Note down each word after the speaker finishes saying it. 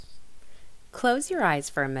close your eyes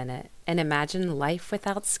for a minute and imagine life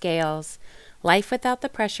without scales, life without the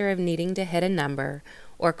pressure of needing to hit a number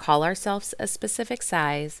or call ourselves a specific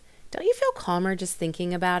size, don't you feel calmer just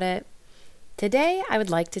thinking about it? Today, I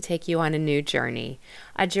would like to take you on a new journey,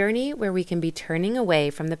 a journey where we can be turning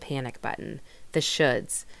away from the panic button, the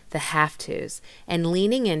shoulds, the have-tos, and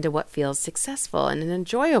leaning into what feels successful and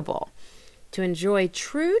enjoyable. To enjoy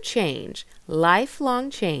true change, lifelong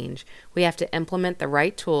change, we have to implement the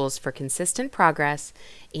right tools for consistent progress,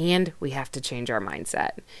 and we have to change our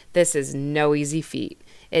mindset. This is no easy feat.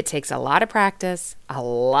 It takes a lot of practice, a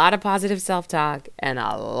lot of positive self-talk, and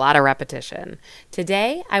a lot of repetition.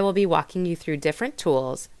 Today, I will be walking you through different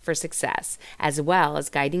tools for success, as well as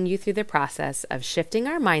guiding you through the process of shifting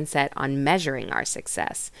our mindset on measuring our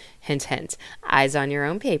success. Hint, hint, eyes on your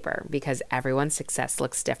own paper, because everyone's success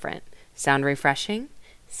looks different. Sound refreshing?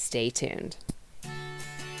 Stay tuned.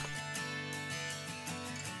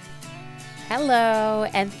 Hello,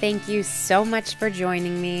 and thank you so much for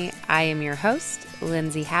joining me. I am your host,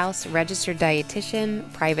 Lindsay House, registered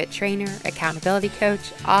dietitian, private trainer, accountability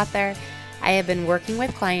coach, author. I have been working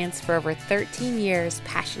with clients for over 13 years,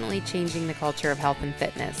 passionately changing the culture of health and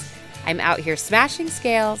fitness. I'm out here smashing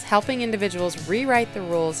scales, helping individuals rewrite the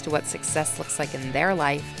rules to what success looks like in their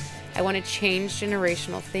life. I want to change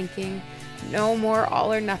generational thinking. No more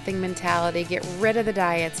all or nothing mentality. Get rid of the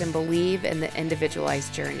diets and believe in the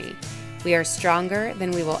individualized journey. We are stronger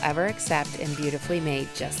than we will ever accept and beautifully made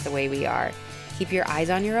just the way we are. Keep your eyes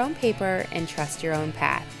on your own paper and trust your own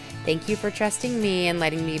path. Thank you for trusting me and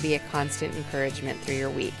letting me be a constant encouragement through your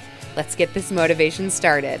week. Let's get this motivation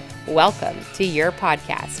started. Welcome to your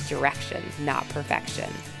podcast, Direction, Not Perfection.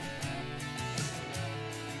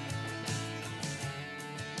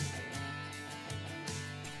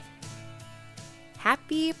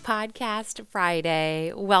 Happy Podcast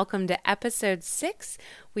Friday. Welcome to episode 6.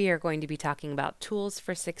 We are going to be talking about tools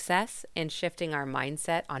for success and shifting our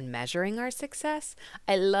mindset on measuring our success.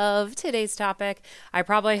 I love today's topic. I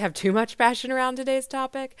probably have too much passion around today's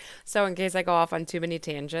topic. So in case I go off on too many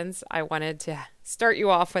tangents, I wanted to start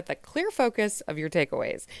you off with a clear focus of your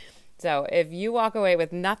takeaways. So if you walk away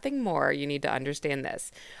with nothing more, you need to understand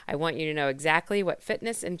this. I want you to know exactly what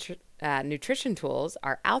fitness and nutrition tools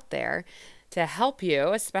are out there to help you,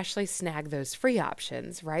 especially snag those free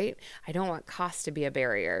options, right? I don't want cost to be a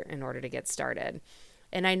barrier in order to get started.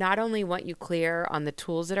 And I not only want you clear on the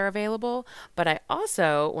tools that are available, but I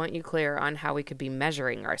also want you clear on how we could be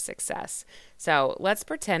measuring our success. So let's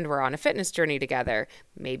pretend we're on a fitness journey together.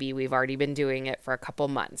 Maybe we've already been doing it for a couple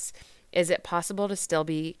months. Is it possible to still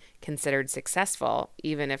be considered successful,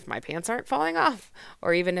 even if my pants aren't falling off,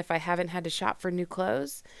 or even if I haven't had to shop for new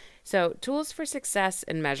clothes? So, tools for success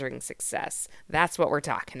and measuring success. That's what we're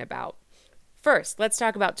talking about. First, let's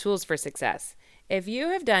talk about tools for success. If you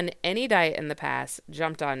have done any diet in the past,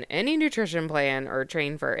 jumped on any nutrition plan, or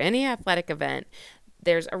trained for any athletic event,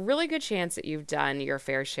 there's a really good chance that you've done your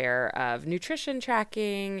fair share of nutrition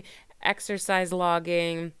tracking, exercise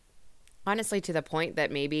logging, honestly, to the point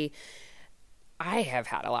that maybe I have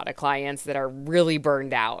had a lot of clients that are really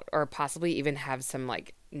burned out or possibly even have some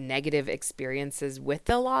negative experiences with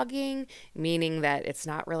the logging, meaning that it's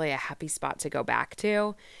not really a happy spot to go back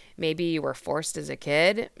to. Maybe you were forced as a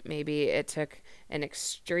kid. Maybe it took you to an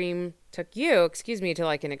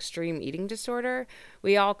extreme eating disorder.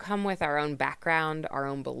 We all come with our own background, our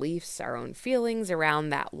own beliefs, our own feelings around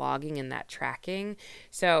that logging and that tracking.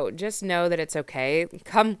 So just know that it's okay.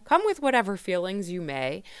 Come with whatever feelings you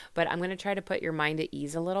may, but I'm going to try to put your mind at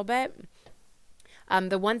ease a little bit.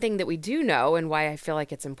 The one thing that we do know, and why I feel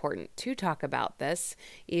like it's important to talk about this,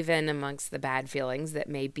 even amongst the bad feelings that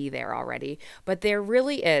may be there already, but there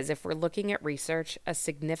really is, if we're looking at research, a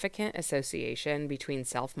significant association between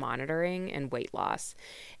self-monitoring and weight loss.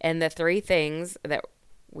 And the three things that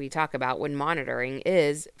we talk about when monitoring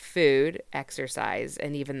is food, exercise,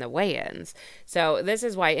 and even the weigh-ins. So this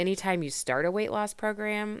is why anytime you start a weight loss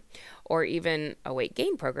program or even a weight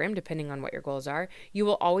gain program, depending on what your goals are, you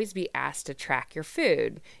will always be asked to track your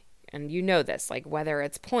food. And you know this, whether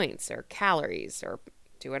it's points or calories, or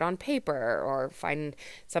do it on paper, or find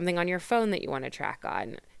something on your phone that you want to track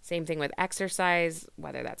on. Same thing with exercise,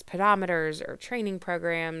 whether that's pedometers or training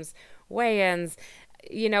programs, weigh-ins.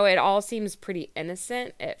 It all seems pretty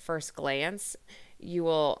innocent at first glance.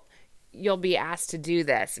 You'll be asked to do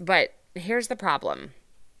this, but here's the problem.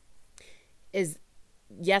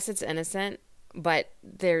 Yes, it's innocent, but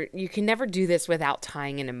you can never do this without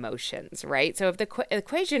tying in emotions, right? So if the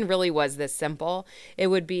equation really was this simple, it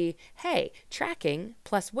would be, hey, tracking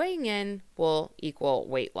plus weighing in will equal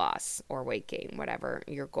weight loss or weight gain, whatever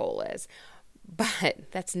your goal is. But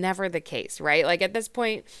that's never the case, right? At this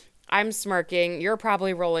point, I'm smirking. You're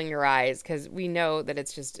probably rolling your eyes because we know that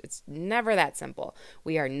it's never that simple.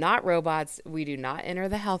 We are not robots. We do not enter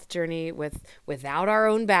the health journey without our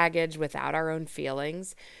own baggage, without our own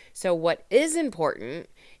feelings. So what is important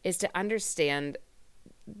is to understand,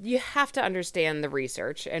 you have to understand the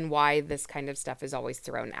research and why this kind of stuff is always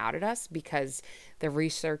thrown out at us, because the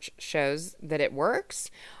research shows that it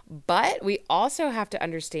works. But we also have to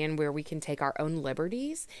understand where we can take our own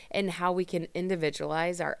liberties and how we can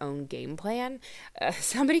individualize our own game plan.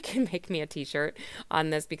 Somebody can make me a t-shirt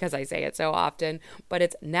on this because I say it so often, but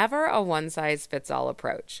it's never a one size fits all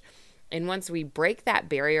approach. And once we break that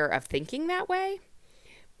barrier of thinking that way,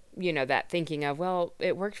 that thinking of, well,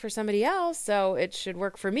 it worked for somebody else, so it should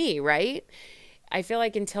work for me, right? I feel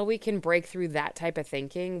like until we can break through that type of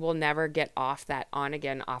thinking, we'll never get off that on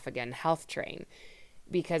again, off again health train,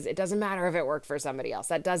 because it doesn't matter if it worked for somebody else.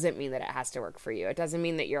 That doesn't mean that it has to work for you. It doesn't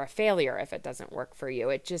mean that you're a failure if it doesn't work for you.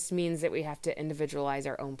 It just means that we have to individualize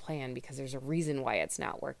our own plan because there's a reason why it's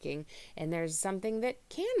not working, and there's something that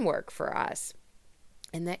can work for us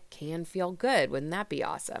and that can feel good. Wouldn't that be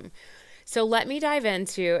awesome? So let me dive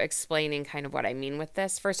into explaining kind of what I mean with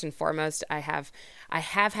this. First and foremost, I have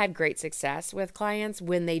had great success with clients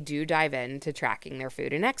when they do dive into tracking their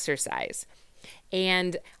food and exercise.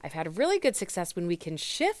 And I've had really good success when we can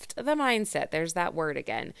shift the mindset. There's that word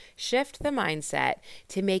again. Shift the mindset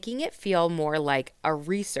to making it feel more like a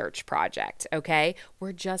research project, okay?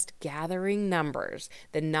 We're just gathering numbers.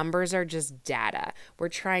 The numbers are just data. We're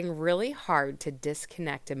trying really hard to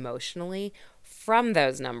disconnect emotionally from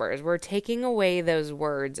those numbers. We're taking away those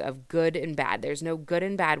words of good and bad. There's no good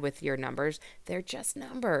and bad with your numbers. They're just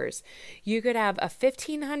numbers. You could have a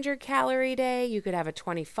 1,500 calorie day. You could have a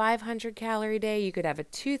 2,500 calorie day. You could have a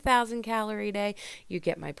 2,000 calorie day. You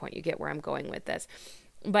get my point. You get where I'm going with this.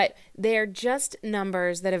 But they're just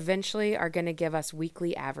numbers that eventually are going to give us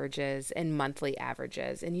weekly averages and monthly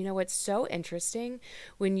averages. And what's so interesting,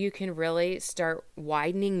 when you can really start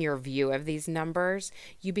widening your view of these numbers,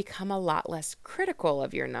 you become a lot less critical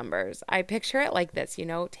of your numbers. I picture it like this,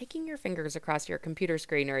 taking your fingers across your computer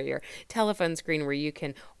screen or your telephone screen where you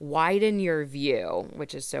can widen your view,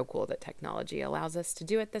 which is so cool that technology allows us to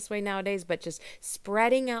do it this way nowadays, but just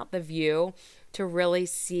spreading out the view to really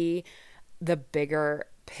see the bigger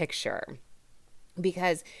picture.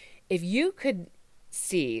 Because if you could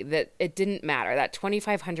see that it didn't matter, that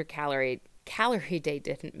 2,500 calorie day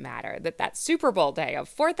didn't matter, that Super Bowl day of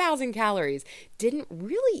 4,000 calories didn't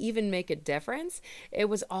really even make a difference. It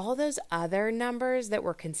was all those other numbers that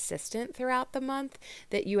were consistent throughout the month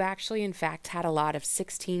that you actually, in fact, had a lot of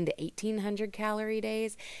 1,600 to 1,800 calorie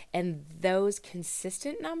days. And those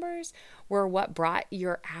consistent numbers were what brought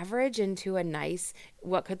your average into a nice,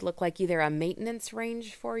 what could look like either a maintenance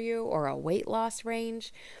range for you or a weight loss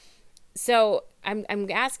range. So I'm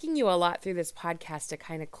asking you a lot through this podcast to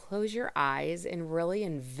kind of close your eyes and really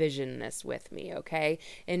envision this with me, okay?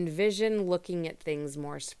 Envision looking at things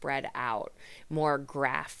more spread out, more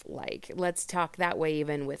graph-like. Let's talk that way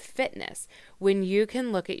even with fitness. When you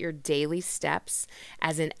can look at your daily steps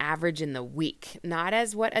as an average in the week, not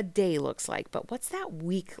as what a day looks like, but what's that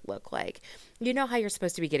week look like? You know how you're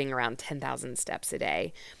supposed to be getting around 10,000 steps a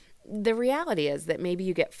day. The reality is that maybe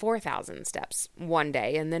you get 4,000 steps one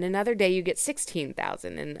day, and then another day you get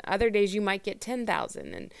 16,000, and other days you might get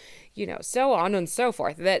 10,000, and so on and so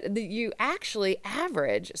forth, that you actually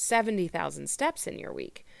average 70,000 steps in your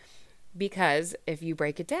week. Because if you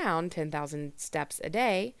break it down, 10,000 steps a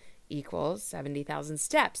day equals 70,000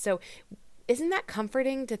 steps. So isn't that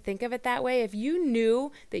comforting to think of it that way? If you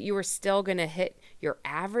knew that you were still going to hit your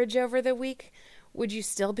average over the week, would you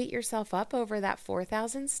still beat yourself up over that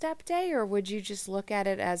 4,000 step day? Or would you just look at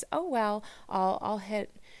it as, oh, well, I'll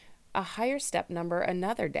hit a higher step number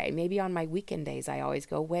another day. Maybe on my weekend days, I always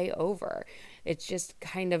go way over. It's just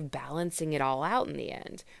kind of balancing it all out in the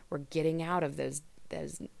end. We're getting out of those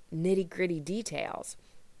nitty gritty details.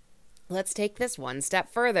 Let's take this one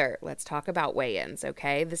step further. Let's talk about weigh-ins,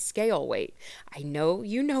 okay? The scale weight. I know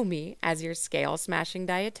you know me as your scale smashing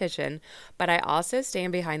dietitian, but I also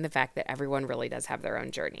stand behind the fact that everyone really does have their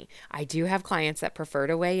own journey. I do have clients that prefer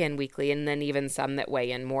to weigh in weekly, and then even some that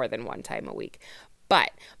weigh in more than one time a week.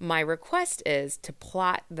 But my request is to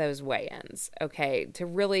plot those weigh-ins, okay? To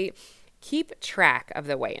really keep track of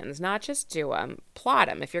the weigh-ins, not just do them, plot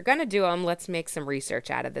them. If you're going to do them, let's make some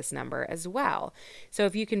research out of this number as well. So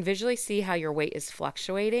if you can visually see how your weight is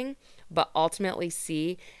fluctuating, but ultimately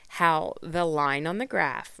see how the line on the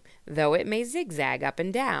graph, Though it may zigzag up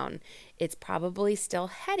and down, it's probably still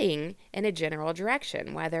heading in a general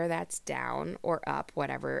direction, whether that's down or up,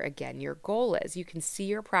 whatever, again, your goal is. You can see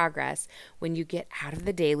your progress when you get out of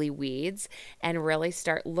the daily weeds and really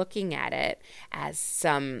start looking at it as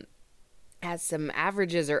some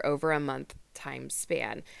averages are over a month time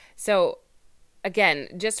span. So again,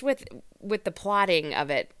 just with the plotting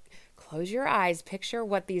of it, close your eyes, picture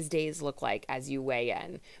what these days look like as you weigh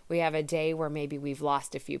in. We have a day where maybe we've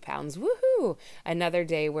lost a few pounds. Woohoo! Another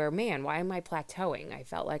day where, man, why am I plateauing? I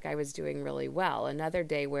felt like I was doing really well. Another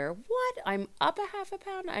day where, what? I'm up a half a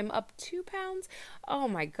pound? I'm up 2 pounds? Oh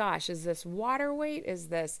my gosh, is this water weight?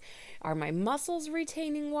 Are my muscles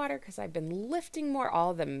retaining water? Because I've been lifting more.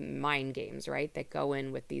 All the mind games, right, that go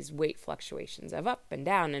in with these weight fluctuations of up and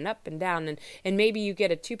down and up and down. And maybe you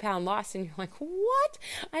get a 2-pound loss and you're like, what?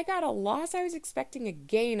 I got a loss? I was expecting a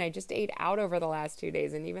gain. I just ate out over the last 2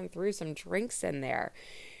 days and even threw some drinks in there.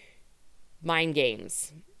 Mind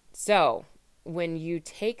games. So when you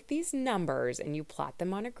take these numbers and you plot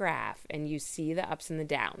them on a graph and you see the ups and the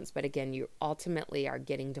downs, but again, you ultimately are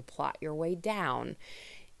getting to plot your way down,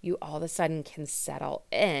 you all of a sudden can settle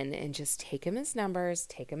in and just take them as numbers,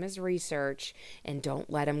 take them as research, and don't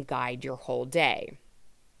let them guide your whole day.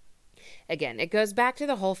 Again, it goes back to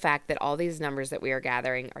the whole fact that all these numbers that we are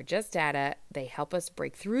gathering are just data. They help us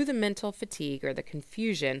break through the mental fatigue or the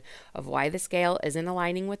confusion of why the scale isn't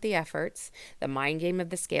aligning with the efforts, the mind game of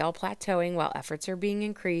the scale plateauing while efforts are being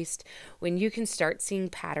increased. When you can start seeing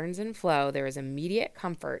patterns and flow, there is immediate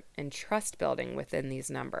comfort and trust building within these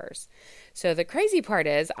numbers. So the crazy part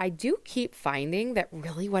is I do keep finding that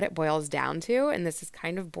really what it boils down to, and this is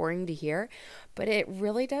kind of boring to hear, but it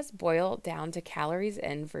really does boil down to calories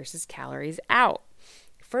in versus calories out.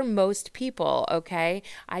 For most people, okay,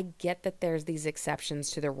 I get that there's these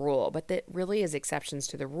exceptions to the rule, but that really is exceptions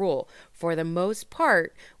to the rule. For the most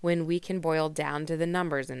part, when we can boil down to the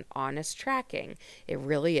numbers and honest tracking, it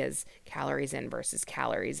really is calories in versus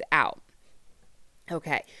calories out.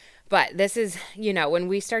 Okay. But this is, when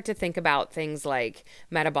we start to think about things like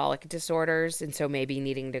metabolic disorders, and so maybe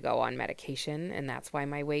needing to go on medication, and that's why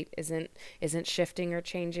my weight isn't shifting or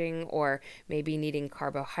changing, or maybe needing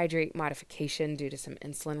carbohydrate modification due to some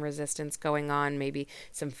insulin resistance going on, maybe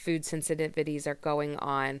some food sensitivities are going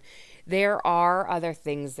on. There are other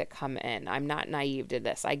things that come in. I'm not naive to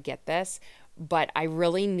this. I get this, but I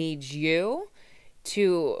really need you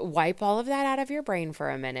to wipe all of that out of your brain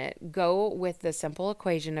for a minute, go with the simple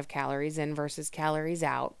equation of calories in versus calories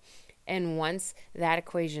out. And once that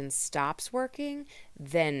equation stops working,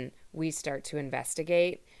 then we start to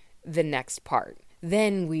investigate the next part.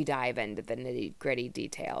 Then we dive into the nitty-gritty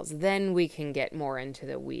details. Then we can get more into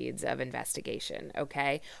the weeds of investigation,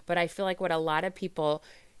 okay? But I feel like what a lot of people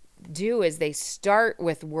do is they start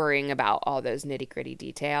with worrying about all those nitty-gritty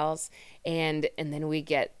details, and then we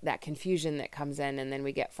get that confusion that comes in, and then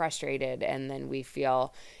we get frustrated, and then we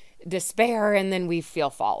feel despair, and then we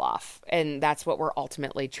feel fall off. And that's what we're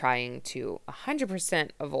ultimately trying to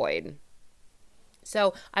 100% avoid.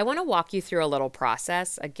 So I want to walk you through a little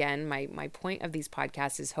process. Again, my point of these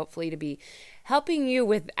podcasts is hopefully to be helping you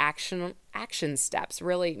with action steps,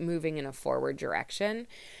 really moving in a forward direction.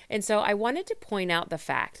 And so I wanted to point out the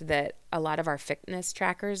fact that a lot of our fitness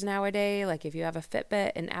trackers nowadays, like if you have a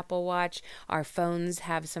Fitbit, an Apple Watch, our phones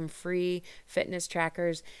have some free fitness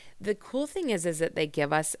trackers. The cool thing is that they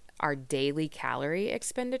give us our daily calorie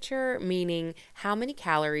expenditure, meaning how many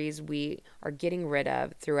calories we are getting rid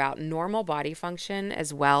of throughout normal body function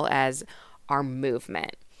as well as our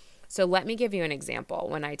movement. So let me give you an example.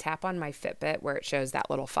 When I tap on my Fitbit where it shows that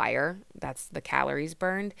little fire, that's the calories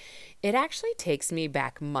burned, it actually takes me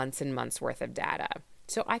back months and months worth of data.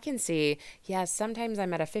 So I can see, yes, sometimes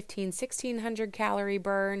I'm at a 1,600 calorie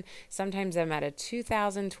burn. Sometimes I'm at a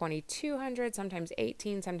 2,000, 2,200, sometimes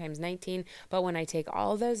 18, sometimes 19. But when I take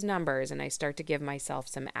all those numbers and I start to give myself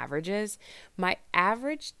some averages, my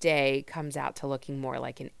average day comes out to looking more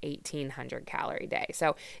like an 1,800 calorie day.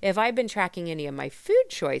 So if I've been tracking any of my food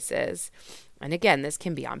choices, and again, this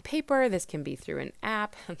can be on paper, this can be through an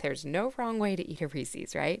app. There's no wrong way to eat a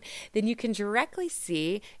Reese's, right? Then you can directly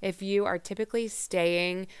see if you are typically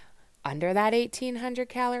staying under that 1,800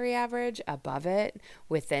 calorie average, above it,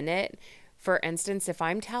 within it. For instance, if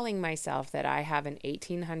I'm telling myself that I have an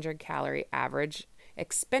 1,800 calorie average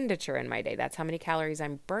expenditure in my day, that's how many calories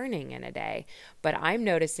I'm burning in a day, but I'm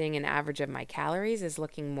noticing an average of my calories is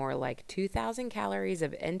looking more like 2,000 calories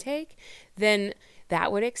of intake, then that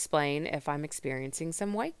would explain if I'm experiencing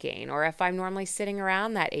some weight gain, or if I'm normally sitting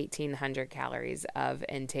around that 1,800 calories of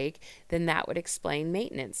intake, then that would explain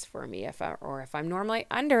maintenance for me. Or if I'm normally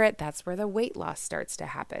under it, that's where the weight loss starts to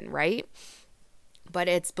happen, right? But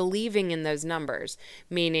it's believing in those numbers,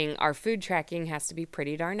 meaning our food tracking has to be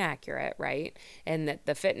pretty darn accurate, right? And that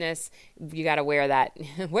the fitness, you got to wear that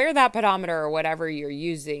wear that pedometer or whatever you're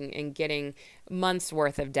using and getting months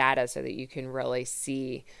worth of data so that you can really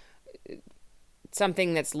see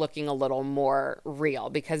something that's looking a little more real,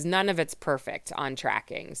 because none of it's perfect on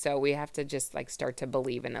tracking. So we have to just like start to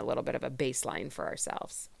believe in a little bit of a baseline for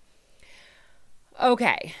ourselves.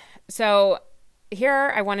 Okay. So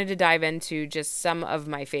here I wanted to dive into just some of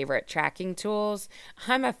my favorite tracking tools.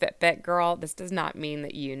 I'm a Fitbit girl. This does not mean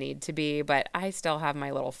that you need to be, but I still have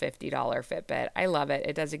my little $50 Fitbit. I love it.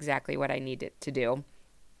 It does exactly what I need it to do.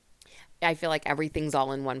 I feel like everything's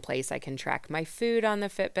all in one place. I can track my food on the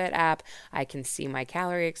Fitbit app. I can see my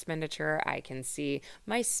calorie expenditure. I can see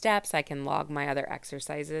my steps. I can log my other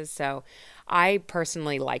exercises. So I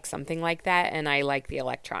personally like something like that, and I like the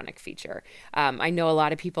electronic feature. I know a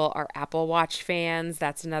lot of people are Apple Watch fans.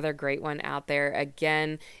 That's another great one out there.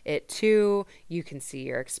 Again, it too, you can see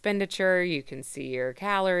your expenditure. You can see your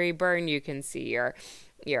calorie burn. You can see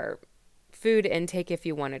your food intake if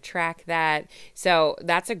you want to track that. So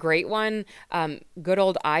that's a great one. Good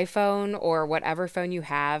old iPhone or whatever phone you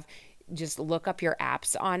have, just look up your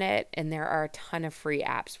apps on it. And there are a ton of free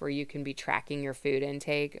apps where you can be tracking your food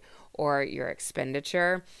intake or your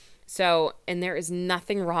expenditure. So, and there is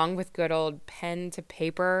nothing wrong with good old pen to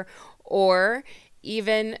paper or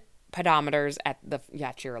even pedometers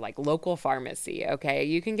at your like local pharmacy. Okay,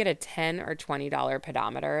 you can get a $10 or $20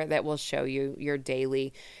 pedometer that will show you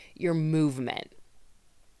your movement.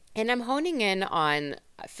 And I'm honing in on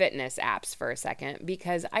fitness apps for a second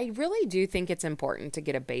because I really do think it's important to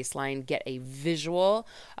get a baseline, get a visual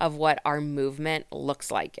of what our movement looks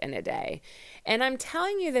like in a day. And I'm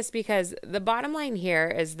telling you this because the bottom line here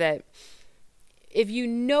is that if you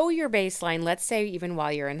know your baseline, let's say even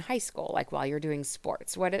while you're in high school, like while you're doing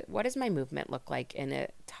sports, what does my movement look like in a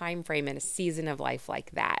time frame, in a season of life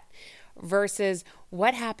like that? Versus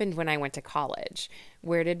what happened when I went to college?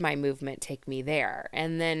 Where did my movement take me there?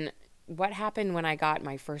 And then what happened when I got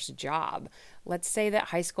my first job? Let's say that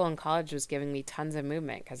high school and college was giving me tons of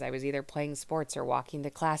movement because I was either playing sports or walking to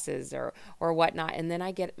classes or whatnot. And then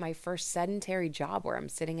I get my first sedentary job where I'm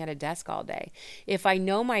sitting at a desk all day. If I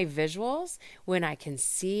know my visuals, when I can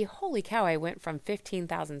see, holy cow, I went from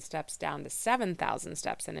 15,000 steps down to 7,000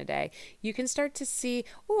 steps in a day, you can start to see,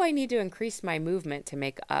 oh, I need to increase my movement to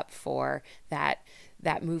make up for that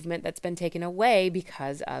movement that's been taken away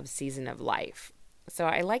because of season of life. So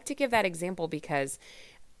I like to give that example because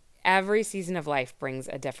every season of life brings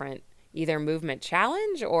a different either movement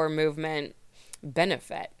challenge or movement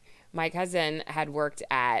benefit. My cousin had worked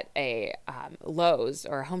at a Lowe's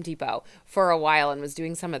or Home Depot for a while and was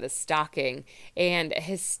doing some of the stocking, and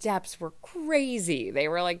his steps were crazy. They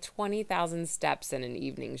were like 20,000 steps in an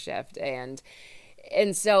evening shift, and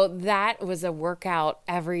so that was a workout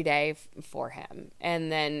every day for him.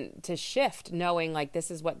 And then to shift, knowing like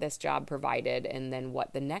this is what this job provided and then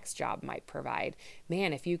what the next job might provide.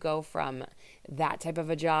 Man, if you go from that type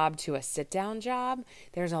of a job to a sit down job,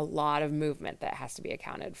 there's a lot of movement that has to be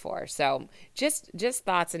accounted for. So just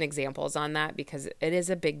thoughts and examples on that because it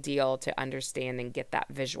is a big deal to understand and get that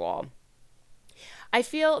visual. I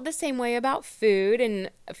feel the same way about food and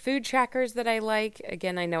food trackers that I like.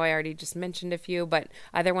 Again, I know I already just mentioned a few, but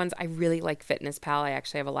other ones I really like FitnessPal. I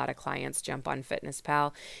actually have a lot of clients jump on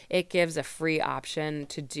FitnessPal. It gives a free option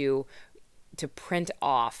to print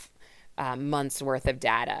off months worth of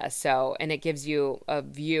data. So, and it gives you a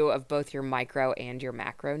view of both your micro and your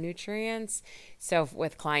macronutrients. So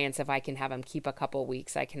with clients, if I can have them keep a couple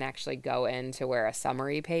weeks, I can actually go into where a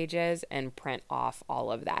summary page is and print off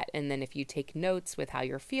all of that. And then if you take notes with how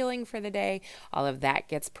you're feeling for the day, all of that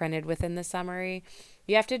gets printed within the summary.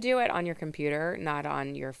 You have to do it on your computer, not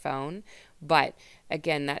on your phone. But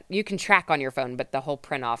again, that you can track on your phone, but the whole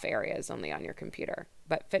print off area is only on your computer.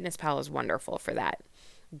 But FitnessPal is wonderful for that.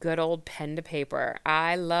 Good old pen to paper.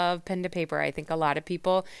 I love pen to paper. I think a lot of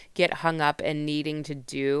people get hung up in needing to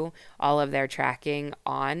do all of their tracking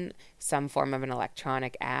on some form of an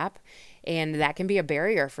electronic app. And that can be a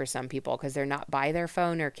barrier for some people because they're not by their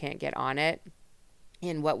phone or can't get on it.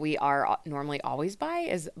 And what we are normally always by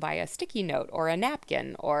is by a sticky note or a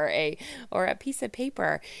napkin or a piece of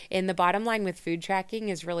paper. And the bottom line with food tracking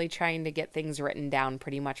is really trying to get things written down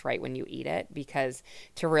pretty much right when you eat it, because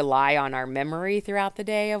to rely on our memory throughout the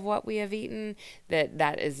day of what we have eaten,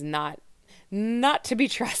 that is not to be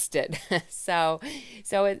trusted.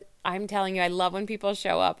 I'm telling you, I love when people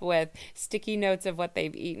show up with sticky notes of what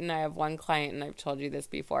they've eaten. I have one client, and I've told you this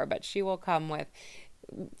before, but she will come with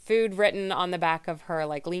food written on the back of her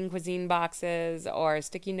like Lean Cuisine boxes or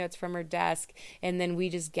sticky notes from her desk, and then we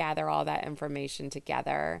just gather all that information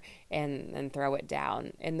together and throw it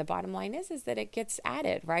down. And the bottom line is that it gets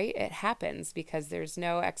added, right? It happens because there's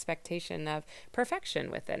no expectation of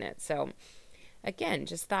perfection within it. So again,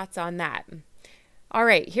 just thoughts on that. All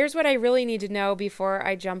right, here's what I really need to know before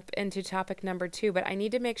I jump into topic number 2, but I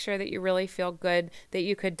need to make sure that you really feel good that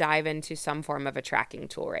you could dive into some form of a tracking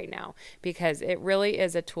tool right now, because it really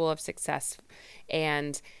is a tool of success.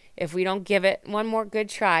 And if we don't give it one more good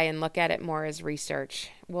try and look at it more as research,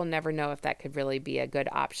 we'll never know if that could really be a good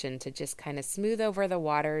option to just kind of smooth over the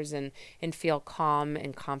waters and feel calm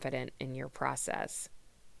and confident in your process.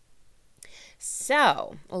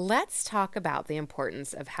 So let's talk about the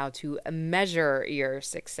importance of how to measure your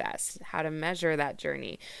success, how to measure that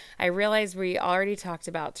journey. I realize we already talked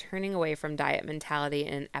about turning away from diet mentality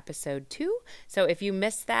in episode 2. So if you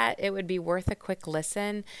missed that, it would be worth a quick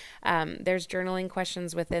listen. There's journaling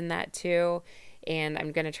questions within that too. And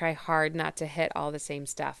I'm going to try hard not to hit all the same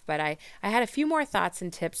stuff. But I had a few more thoughts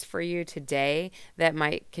and tips for you today that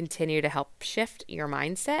might continue to help shift your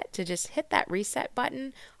mindset to just hit that reset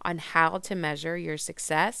button on how to measure your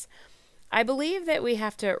success. I believe that we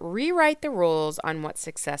have to rewrite the rules on what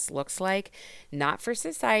success looks like, not for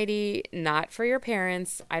society, not for your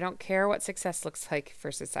parents. I don't care what success looks like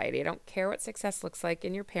for society. I don't care what success looks like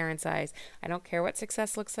in your parents' eyes. I don't care what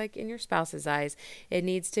success looks like in your spouse's eyes. It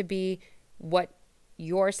needs to be what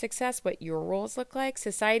your success, what your rules look like.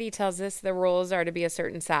 Society tells us the rules are to be a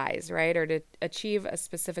certain size, right? Or to achieve a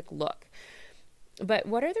specific look. But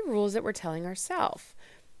what are the rules that we're telling ourselves?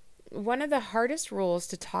 One of the hardest rules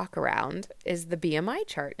to talk around is the BMI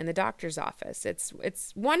chart in the doctor's office. It's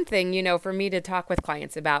one thing, for me to talk with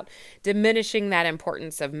clients about diminishing that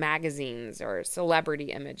importance of magazines or celebrity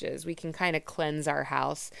images. We can kind of cleanse our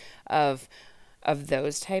house of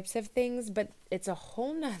those types of things, but it's a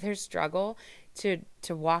whole nother struggle to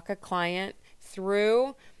walk a client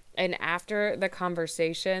through and after the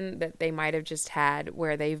conversation that they might have just had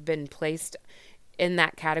where they've been placed in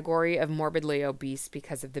that category of morbidly obese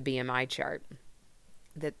because of the BMI chart.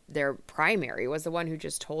 That their primary was the one who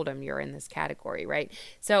just told them you're in this category, right?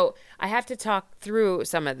 So I have to talk through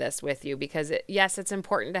some of this with you because yes, it's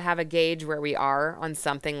important to have a gauge where we are on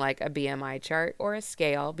something like a BMI chart or a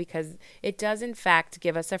scale because it does in fact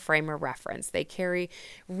give us a frame of reference. They carry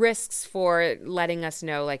risks for letting us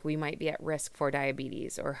know like we might be at risk for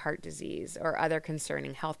diabetes or heart disease or other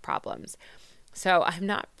concerning health problems. So I'm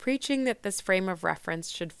not preaching that this frame of reference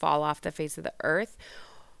should fall off the face of the earth.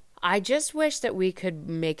 I just wish that we could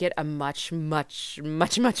make it a much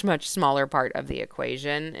smaller part of the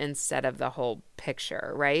equation instead of the whole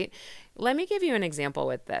picture, right? Let me give you an example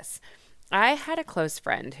with this. I had a close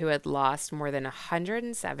friend who had lost more than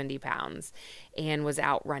 170 pounds and was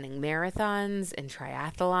out running marathons and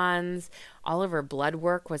triathlons. All of her blood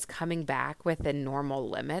work was coming back within normal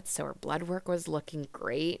limits, so her blood work was looking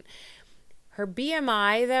great. Her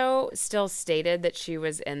BMI, though, still stated that she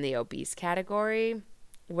was in the obese category.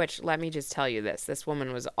 Which, let me just tell you this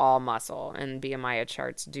woman was all muscle, and BMI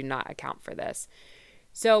charts do not account for this.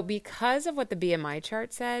 So because of what the BMI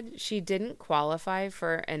chart said, she didn't qualify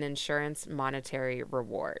for an insurance monetary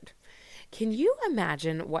reward. Can you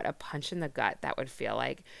imagine what a punch in the gut that would feel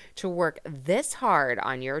like to work this hard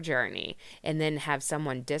on your journey and then have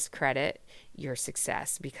someone discredit your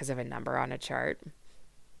success because of a number on a chart?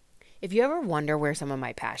 If you ever wonder where some of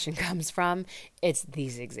my passion comes from, it's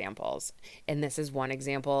these examples. And this is one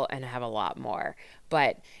example, and I have a lot more.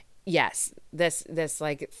 But yes, this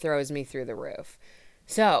like throws me through the roof.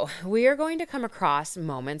 So we are going to come across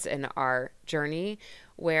moments in our journey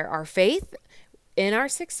where our faith in our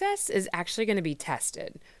success is actually going to be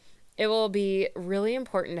tested. It will be really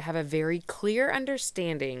important to have a very clear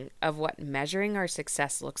understanding of what measuring our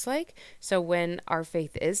success looks like. So when our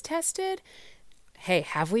faith is tested, hey,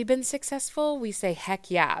 have we been successful? We say,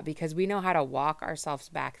 heck yeah, because we know how to walk ourselves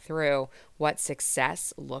back through what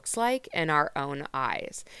success looks like in our own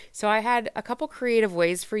eyes. So I had a couple creative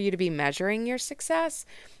ways for you to be measuring your success.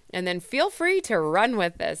 And then feel free to run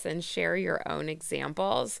with this and share your own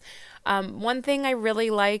examples. One thing I really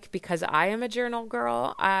like, because I am a journal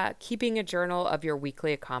girl, keeping a journal of your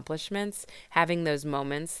weekly accomplishments, having those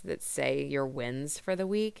moments that say your wins for the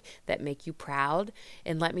week that make you proud.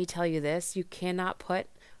 And let me tell you this, you cannot put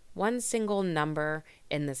one single number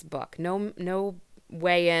in this book. No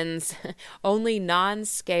weigh-ins, only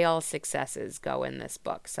non-scale successes go in this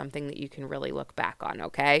book, something that you can really look back on,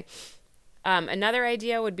 okay? Another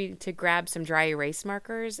idea would be to grab some dry erase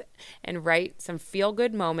markers and write some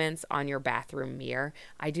feel-good moments on your bathroom mirror.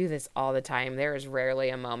 I do this all the time. There is rarely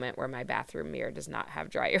a moment where my bathroom mirror does not have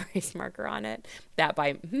dry erase marker on it. That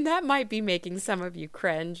might be making some of you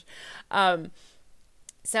cringe.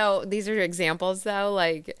 So these are examples though,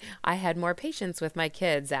 like I had more patience with my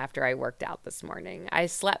kids after I worked out this morning. I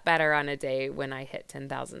slept better on a day when I hit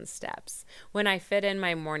 10,000 steps. When I fit in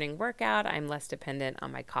my morning workout, I'm less dependent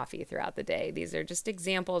on my coffee throughout the day. These are just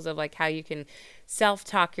examples of like how you can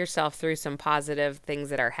self-talk yourself through some positive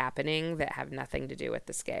things that are happening that have nothing to do with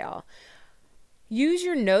the scale. Use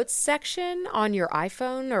your notes section on your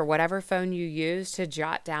iPhone or whatever phone you use to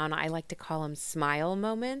jot down, I like to call them smile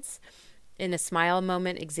moments. In a smile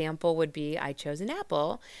moment example would be, I chose an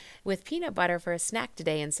apple with peanut butter for a snack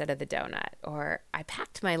today instead of the donut. Or I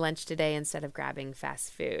packed my lunch today instead of grabbing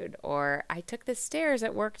fast food. Or I took the stairs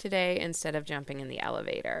at work today instead of jumping in the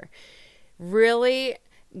elevator. Really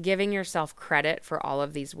giving yourself credit for all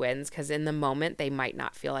of these wins, because in the moment they might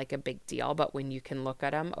not feel like a big deal, but when you can look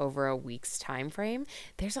at them over a week's time frame,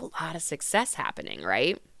 there's a lot of success happening,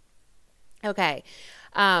 right? Okay.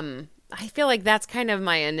 I feel like that's kind of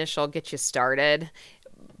my initial get you started,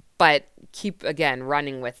 but keep, again,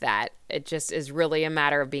 running with that. It just is really a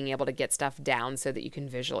matter of being able to get stuff down so that you can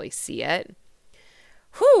visually see it.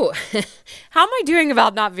 Whew. How am I doing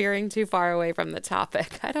about not veering too far away from the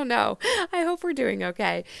topic? I don't know. I hope we're doing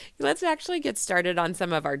okay. Let's actually get started on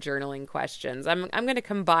some of our journaling questions. I'm going to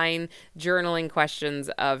combine journaling questions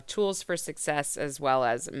of tools for success as well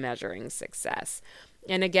as measuring success.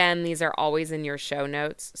 And again, these are always in your show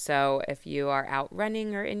notes. So if you are out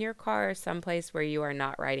running or in your car or someplace where you are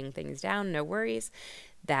not writing things down, no worries.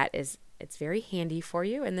 It's very handy for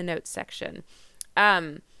you in the notes section.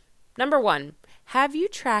 Number 1, have you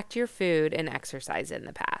tracked your food and exercise in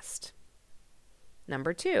the past?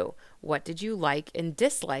 Number 2, what did you like and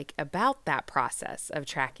dislike about that process of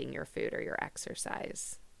tracking your food or your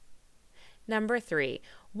exercise? Number 3,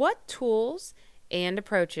 what tools and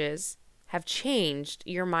approaches have changed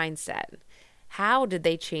your mindset? How did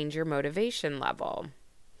they change your motivation level?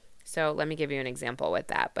 So let me give you an example with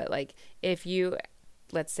that. But like if you,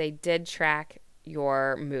 let's say, did track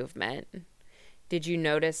your movement, did you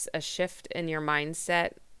notice a shift in your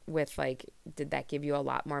mindset with like, did that give you a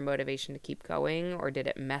lot more motivation to keep going, or did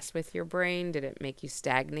it mess with your brain? Did it make you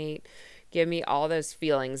stagnate? Give me all those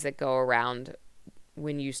feelings that go around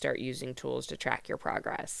when you start using tools to track your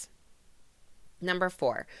progress. Number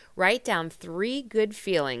 4, write down 3 good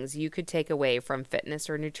feelings you could take away from fitness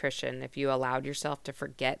or nutrition if you allowed yourself to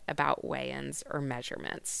forget about weigh-ins or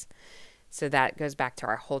measurements. So that goes back to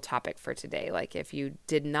our whole topic for today. Like if you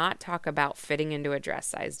did not talk about fitting into a dress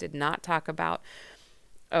size, did not talk about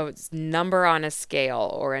a number on a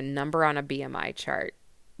scale or a number on a BMI chart,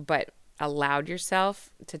 but allowed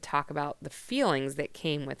yourself to talk about the feelings that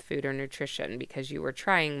came with food or nutrition because you were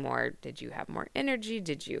trying more. Did you have more energy?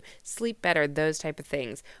 Did you sleep better? Those type of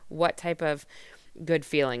things. What type of good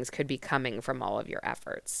feelings could be coming from all of your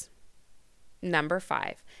efforts? Number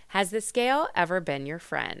 5, has the scale ever been your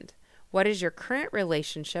friend? What is your current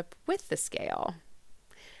relationship with the scale?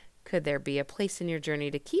 Could there be a place in your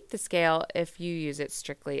journey to keep the scale if you use it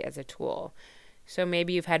strictly as a tool? So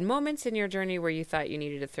maybe you've had moments in your journey where you thought you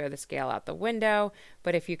needed to throw the scale out the window,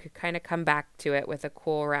 but if you could kind of come back to it with a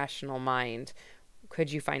cool, rational mind,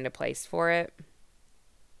 could you find a place for it?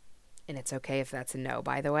 And it's okay if that's a no,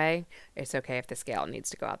 by the way. It's okay if the scale needs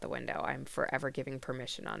to go out the window. I'm forever giving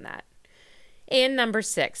permission on that. And number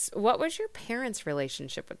 6, what was your parents'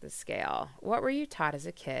 relationship with the scale? What were you taught as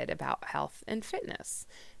a kid about health and fitness?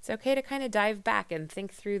 It's okay to kind of dive back and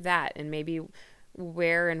think through that and maybe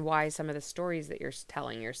where and why some of the stories that you're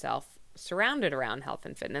telling yourself surrounded around health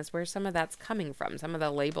and fitness, where some of that's coming from, some of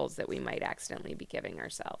the labels that we might accidentally be giving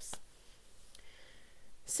ourselves.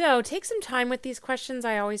 So take some time with these questions.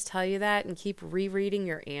 I always tell you that, and keep rereading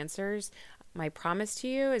your answers. My promise to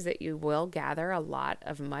you is that you will gather a lot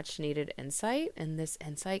of much needed insight, and this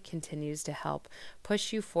insight continues to help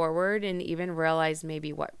push you forward and even realize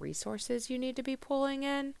maybe what resources you need to be pulling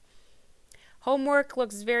in. Homework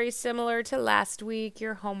looks very similar to last week.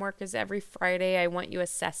 Your homework is every Friday. I want you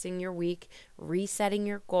assessing your week, resetting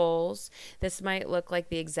your goals. This might look like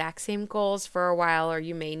the exact same goals for a while, or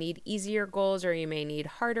you may need easier goals, or you may need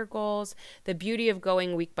harder goals. The beauty of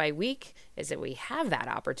going week by week is that we have that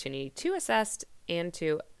opportunity to assess and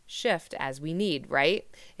to shift as we need, right?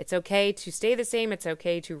 It's okay to stay the same. It's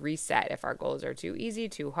okay to reset if our goals are too easy,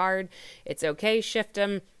 too hard. It's okay, shift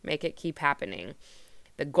them, make it keep happening.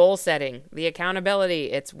 The goal setting, the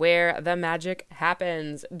accountability, it's where the magic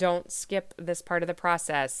happens. Don't skip this part of the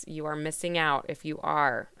process. You are missing out if you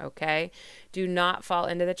are, okay? Do not fall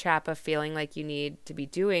into the trap of feeling like you need to be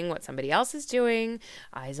doing what somebody else is doing.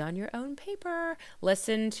 Eyes on your own paper.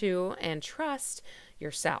 Listen to and trust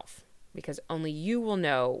yourself, because only you will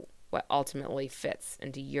know what ultimately fits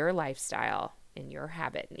into your lifestyle and your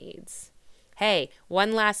habit needs. Hey,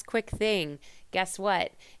 one last quick thing. Guess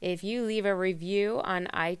what? If you leave a review on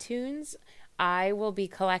iTunes, I will be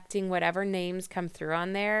collecting whatever names come through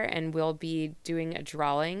on there, and we'll be doing a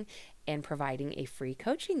drawing and providing a free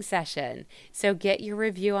coaching session. So get your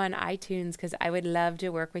review on iTunes, because I would love to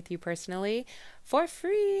work with you personally for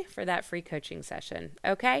free for that free coaching session.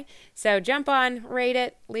 Okay? So jump on, rate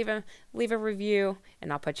it, leave a review,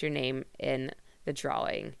 and I'll put your name in the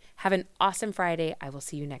drawing. Have an awesome Friday. I will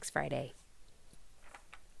see you next Friday.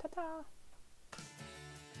 Ta-ta.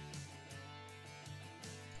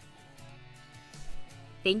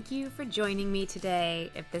 Thank you for joining me today.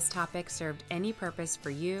 If this topic served any purpose for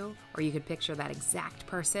you, or you could picture that exact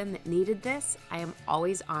person that needed this, I am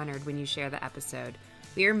always honored when you share the episode.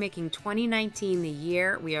 We are making 2019 the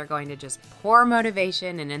year we are going to just pour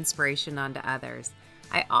motivation and inspiration onto others.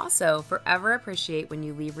 I also forever appreciate when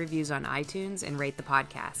you leave reviews on iTunes and rate the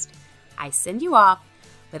podcast. I send you off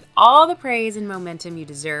with all the praise and momentum you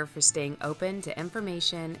deserve for staying open to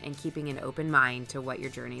information and keeping an open mind to what your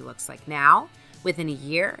journey looks like now, within a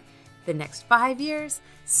year, the next 5 years.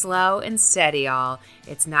 Slow and steady, y'all.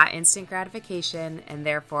 It's not instant gratification, and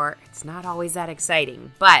therefore it's not always that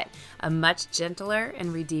exciting, but a much gentler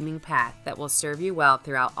and redeeming path that will serve you well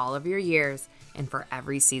throughout all of your years and for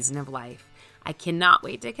every season of life. I cannot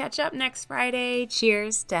wait to catch up next Friday.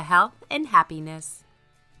 Cheers to health and happiness.